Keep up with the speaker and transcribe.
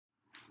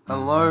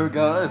Hello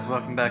guys,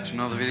 welcome back to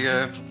another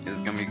video.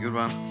 It's gonna be a good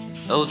one.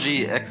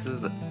 LG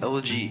X's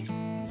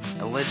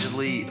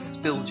allegedly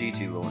spill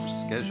G2 launch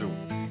schedule.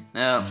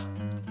 Now,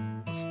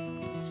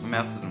 my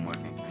mouse isn't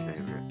working. Okay,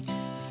 here we go.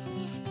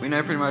 We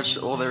know pretty much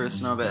all there is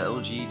to know about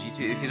LG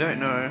G2. If you don't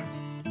know,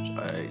 which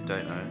I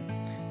don't know,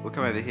 we'll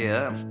come over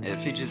here. It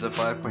features a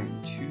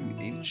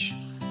 5.2-inch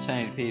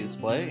 1080p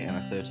display and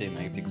a 13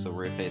 megapixel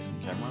rear-facing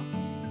camera.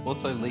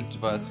 Also, leaked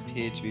devices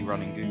appear to be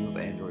running Google's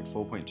Android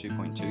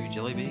 4.2.2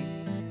 Jelly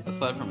Bean.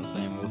 Aside from the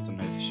same, we also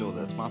know for sure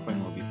that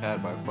smartphone will be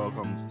powered by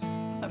Qualcomm's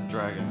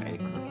Snapdragon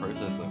 800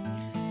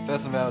 processor.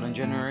 First unveiled in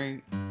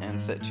January and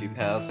set to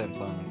power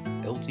Samsung's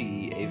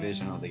LTE A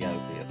version of the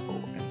Galaxy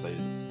S4 and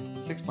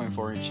Sony's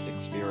 6.4-inch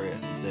Xperia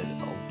Z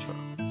Ultra.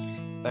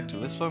 Back to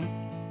this one.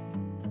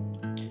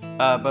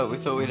 But we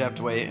thought we'd have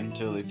to wait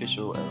until the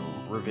official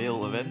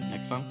reveal event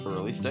next month for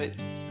release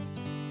dates.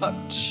 But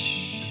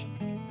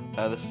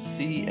the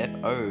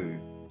CFO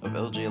of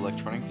LG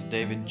Electronics,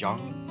 David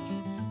Jung,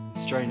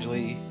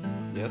 strangely,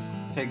 yes,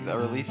 pegs a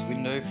release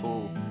window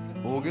for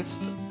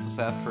August for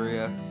South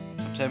Korea,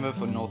 September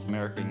for North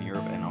America and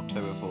Europe, and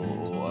October for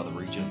all other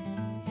regions.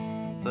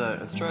 So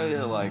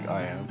Australia, like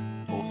I am,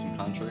 awesome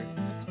country.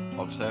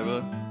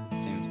 October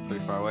seems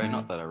pretty far away.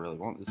 Not that I really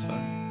want this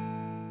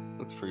phone.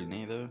 Looks pretty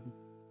neat though.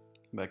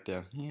 Back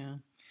down here.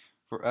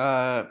 For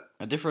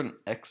a different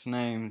X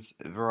names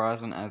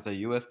Verizon as a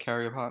US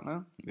carrier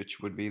partner, which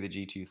would be the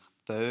G2's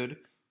third,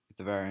 with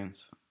the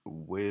variants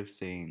we've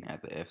seen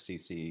at the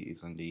FCC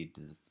is indeed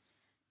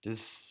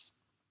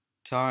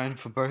time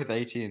for both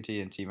AT&T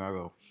and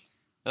T-Mobile.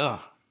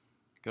 Oh,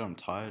 God, I'm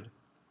tired.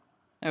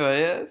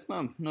 Anyway, yeah, it's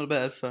not a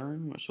bad phone.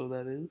 I'm not sure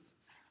what that is.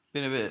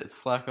 Been a bit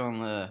slack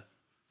on the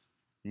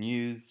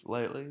news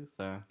lately,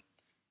 so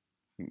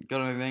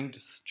got anything,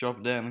 just drop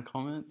it down in the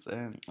comments,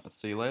 and I'll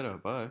see you later.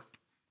 Bye.